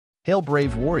Hail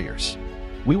brave warriors!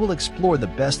 We will explore the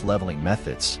best leveling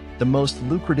methods, the most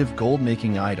lucrative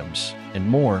gold-making items, and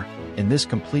more in this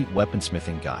complete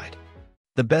weaponsmithing guide.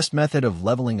 The best method of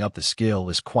leveling up the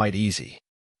skill is quite easy.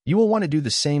 You will want to do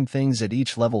the same things at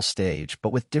each level stage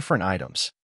but with different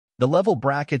items. The level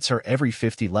brackets are every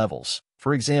 50 levels,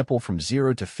 for example from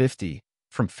 0 to 50,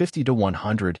 from 50 to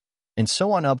 100, and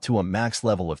so on up to a max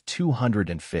level of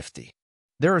 250.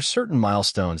 There are certain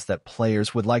milestones that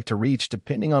players would like to reach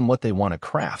depending on what they want to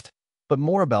craft, but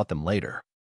more about them later.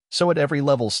 So at every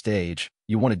level stage,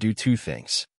 you want to do two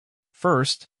things.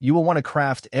 First, you will want to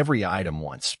craft every item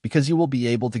once because you will be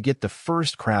able to get the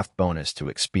first craft bonus to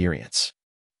experience.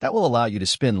 That will allow you to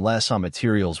spend less on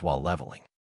materials while leveling.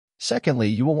 Secondly,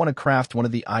 you will want to craft one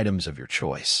of the items of your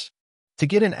choice. To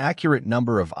get an accurate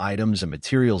number of items and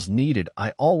materials needed,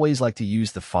 I always like to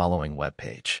use the following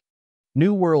webpage.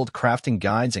 New World Crafting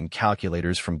Guides and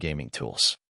Calculators from Gaming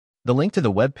Tools. The link to the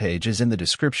webpage is in the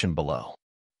description below.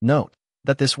 Note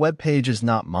that this webpage is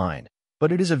not mine,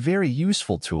 but it is a very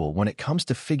useful tool when it comes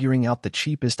to figuring out the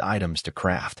cheapest items to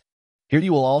craft. Here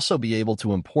you will also be able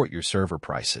to import your server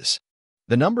prices.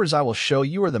 The numbers I will show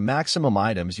you are the maximum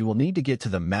items you will need to get to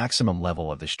the maximum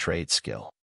level of this trade skill.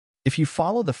 If you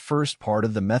follow the first part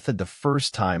of the method, the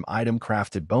first time item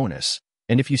crafted bonus,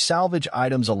 and if you salvage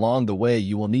items along the way,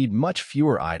 you will need much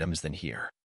fewer items than here.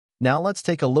 Now let's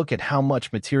take a look at how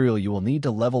much material you will need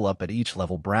to level up at each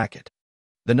level bracket.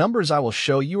 The numbers I will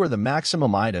show you are the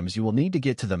maximum items you will need to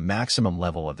get to the maximum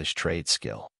level of this trade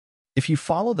skill. If you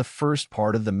follow the first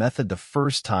part of the method, the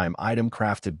first time item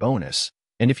crafted bonus,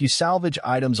 and if you salvage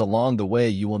items along the way,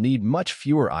 you will need much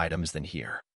fewer items than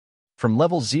here. From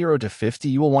level 0 to 50,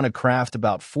 you will want to craft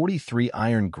about 43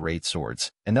 iron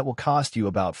greatswords, and that will cost you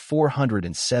about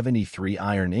 473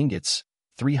 iron ingots,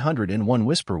 301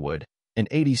 whisperwood, and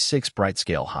 86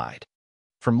 brightscale hide.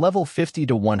 From level 50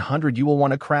 to 100, you will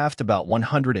want to craft about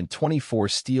 124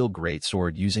 steel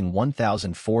greatsword using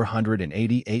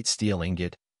 1,488 steel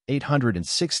ingot,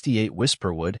 868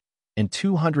 whisperwood, and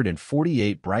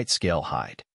 248 brightscale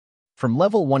hide. From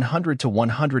level 100 to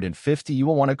 150, you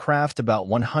will want to craft about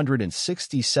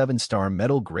 167 star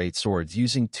metal greatswords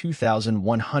using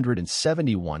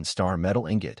 2,171 star metal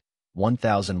ingot,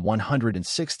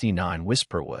 1,169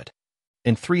 whisperwood,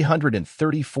 and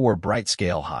 334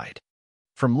 brightscale hide.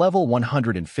 From level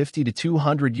 150 to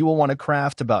 200, you will want to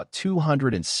craft about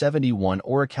 271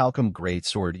 orichalcum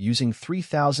greatsword using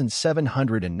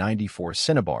 3,794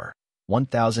 cinnabar,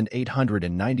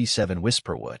 1,897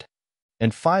 whisperwood,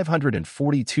 and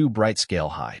 542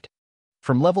 brightscale hide.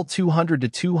 From level 200 to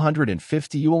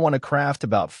 250, you will want to craft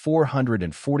about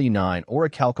 449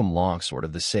 orichalcum longsword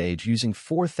of the sage using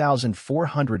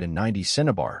 4,490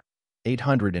 cinnabar,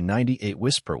 898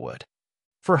 whisperwood,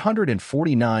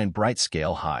 449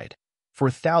 brightscale hide,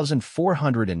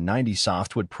 4,490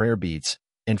 softwood prayer beads,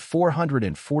 and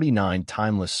 449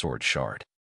 timeless sword shard.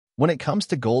 When it comes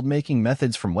to gold-making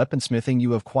methods from weaponsmithing,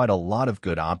 you have quite a lot of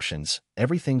good options,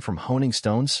 everything from honing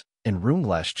stones and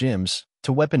runeglass gems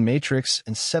to weapon matrix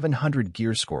and 700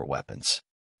 gear score weapons.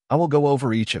 I will go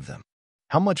over each of them,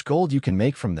 how much gold you can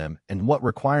make from them, and what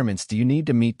requirements do you need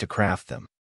to meet to craft them.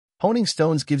 Honing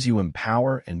stones gives you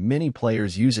empower, and many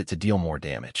players use it to deal more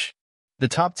damage. The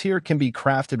top tier can be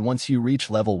crafted once you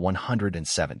reach level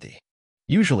 170.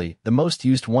 Usually, the most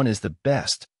used one is the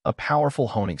best, a powerful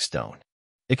honing stone.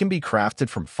 It can be crafted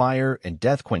from fire and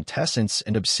death quintessence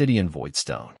and obsidian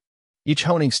voidstone. Each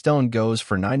honing stone goes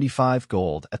for 95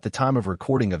 gold at the time of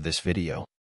recording of this video.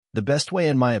 The best way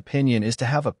in my opinion is to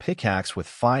have a pickaxe with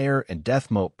fire and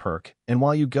death mote perk, and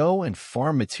while you go and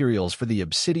farm materials for the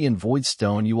obsidian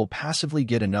voidstone, you will passively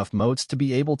get enough motes to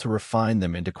be able to refine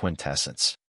them into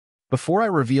quintessence. Before I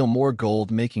reveal more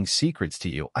gold-making secrets to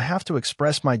you, I have to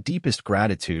express my deepest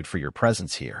gratitude for your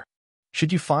presence here.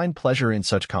 Should you find pleasure in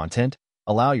such content,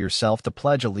 allow yourself to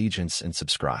pledge allegiance and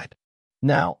subscribe.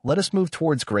 Now, let us move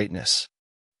towards greatness.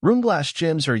 Runeglass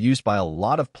gems are used by a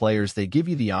lot of players. They give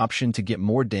you the option to get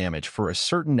more damage for a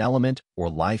certain element or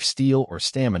life steal or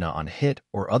stamina on hit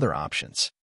or other options.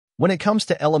 When it comes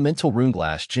to elemental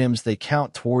runeglass gems, they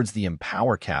count towards the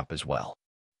empower cap as well.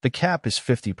 The cap is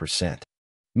 50%.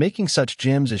 Making such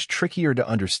gems is trickier to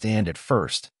understand at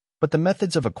first, but the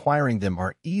methods of acquiring them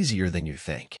are easier than you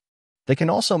think. They can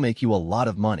also make you a lot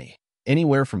of money,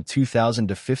 anywhere from 2,000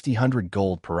 to 5,000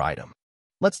 gold per item.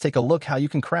 Let's take a look how you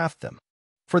can craft them.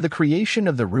 For the creation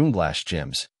of the runeglass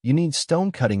gems, you need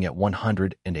stone cutting at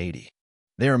 180.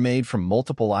 They are made from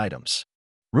multiple items: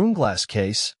 runeglass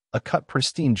case, a cut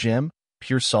pristine gem,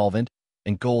 pure solvent,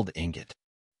 and gold ingot.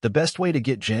 The best way to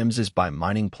get gems is by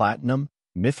mining platinum,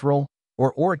 mithril,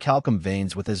 or orichalcum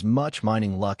veins with as much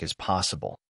mining luck as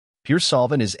possible. Pure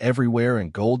solvent is everywhere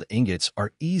and gold ingots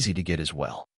are easy to get as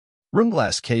well.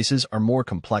 Runeglass cases are more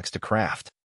complex to craft.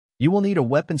 You will need a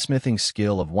weaponsmithing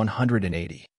skill of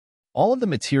 180. All of the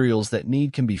materials that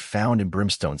need can be found in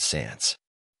brimstone sands.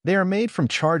 They are made from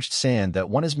charged sand that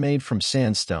one is made from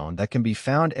sandstone that can be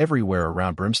found everywhere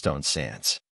around brimstone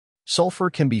sands. Sulfur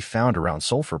can be found around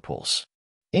sulfur pools.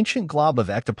 Ancient glob of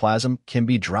ectoplasm can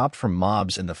be dropped from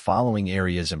mobs in the following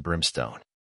areas in brimstone.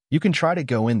 You can try to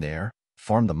go in there,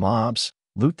 farm the mobs,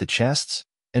 loot the chests,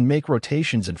 and make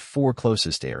rotations in 4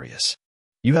 closest areas.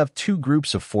 You have 2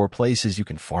 groups of 4 places you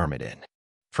can farm it in.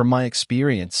 From my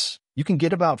experience, you can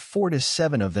get about 4 to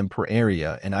 7 of them per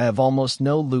area, and I have almost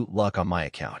no loot luck on my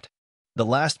account. The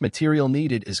last material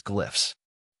needed is glyphs.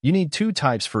 You need 2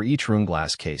 types for each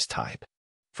runeglass case type.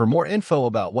 For more info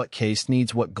about what case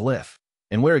needs what glyph,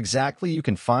 and where exactly you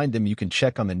can find them, you can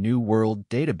check on the New World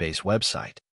database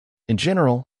website. In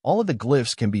general, all of the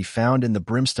glyphs can be found in the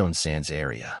Brimstone Sands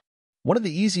area. One of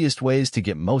the easiest ways to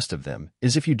get most of them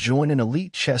is if you join an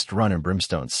elite chest run in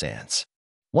Brimstone Sands.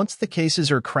 Once the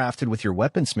cases are crafted with your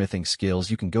weaponsmithing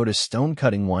skills, you can go to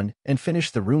Stonecutting 1 and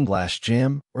finish the runeglass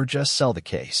gem, or just sell the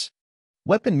case.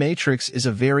 Weapon Matrix is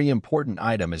a very important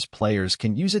item as players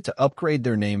can use it to upgrade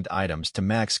their named items to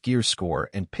max gear score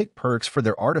and pick perks for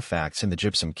their artifacts in the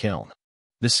gypsum kiln.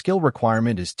 The skill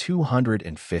requirement is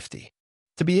 250.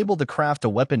 To be able to craft a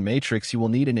Weapon Matrix, you will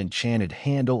need an enchanted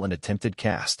handle and attempted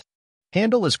cast.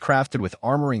 Handle is crafted with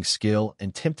armoring skill, and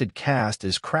attempted cast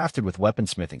is crafted with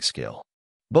weaponsmithing skill.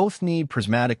 Both need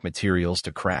prismatic materials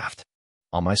to craft.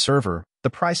 On my server, the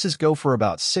prices go for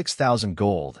about 6,000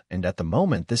 gold, and at the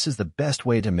moment this is the best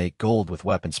way to make gold with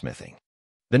weaponsmithing.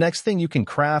 The next thing you can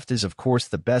craft is of course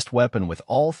the best weapon with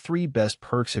all 3 best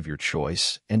perks of your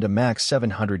choice and a max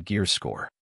 700 gear score.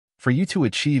 For you to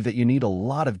achieve that, you need a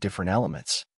lot of different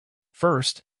elements.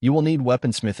 First, you will need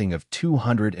weaponsmithing of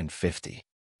 250.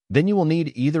 Then you will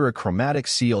need either a chromatic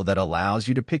seal that allows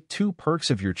you to pick 2 perks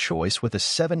of your choice with a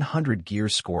 700 gear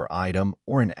score item,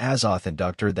 or an Azoth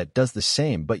inductor that does the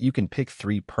same but you can pick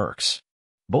 3 perks.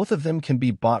 Both of them can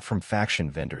be bought from faction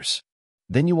vendors.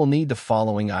 Then you will need the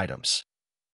following items.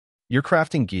 Your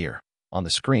crafting gear. On the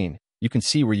screen, you can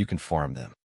see where you can farm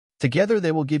them. Together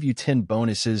they will give you 10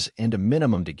 bonuses and a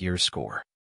minimum to gear score.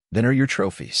 Then are your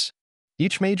trophies.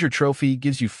 Each major trophy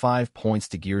gives you 5 points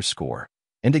to gear score,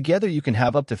 and together you can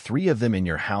have up to 3 of them in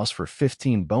your house for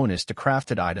 15 bonus to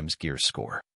crafted items gear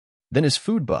score. Then is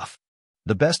food buff.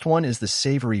 The best one is the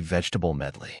savory vegetable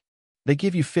medley. They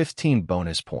give you 15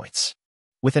 bonus points.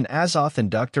 With an Azoth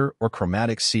inductor or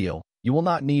chromatic seal, you will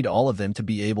not need all of them to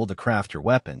be able to craft your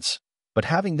weapons, but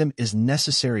having them is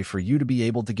necessary for you to be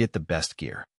able to get the best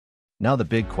gear. Now the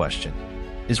big question,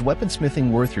 is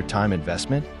weaponsmithing worth your time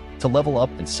investment to level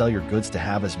up and sell your goods to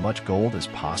have as much gold as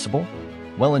possible?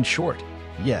 Well, in short,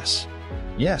 yes.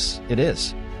 Yes, it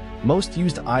is. Most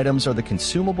used items are the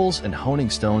consumables, and honing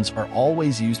stones are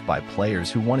always used by players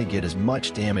who want to get as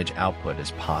much damage output as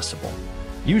possible.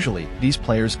 Usually, these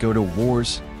players go to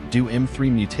wars, do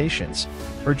M3 mutations,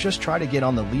 or just try to get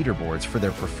on the leaderboards for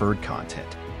their preferred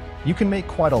content. You can make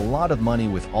quite a lot of money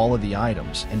with all of the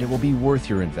items, and it will be worth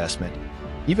your investment.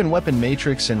 Even Weapon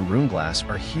Matrix and Runeglass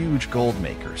are huge gold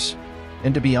makers.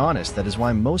 And to be honest, that is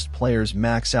why most players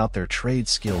max out their trade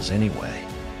skills anyway,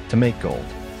 to make gold.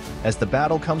 As the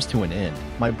battle comes to an end,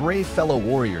 my brave fellow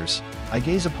warriors, I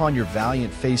gaze upon your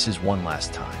valiant faces one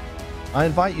last time. I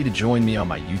invite you to join me on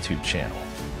my YouTube channel.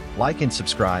 Like and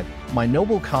subscribe, my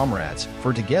noble comrades,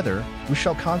 for together we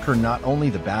shall conquer not only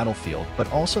the battlefield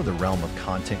but also the realm of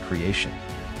content creation.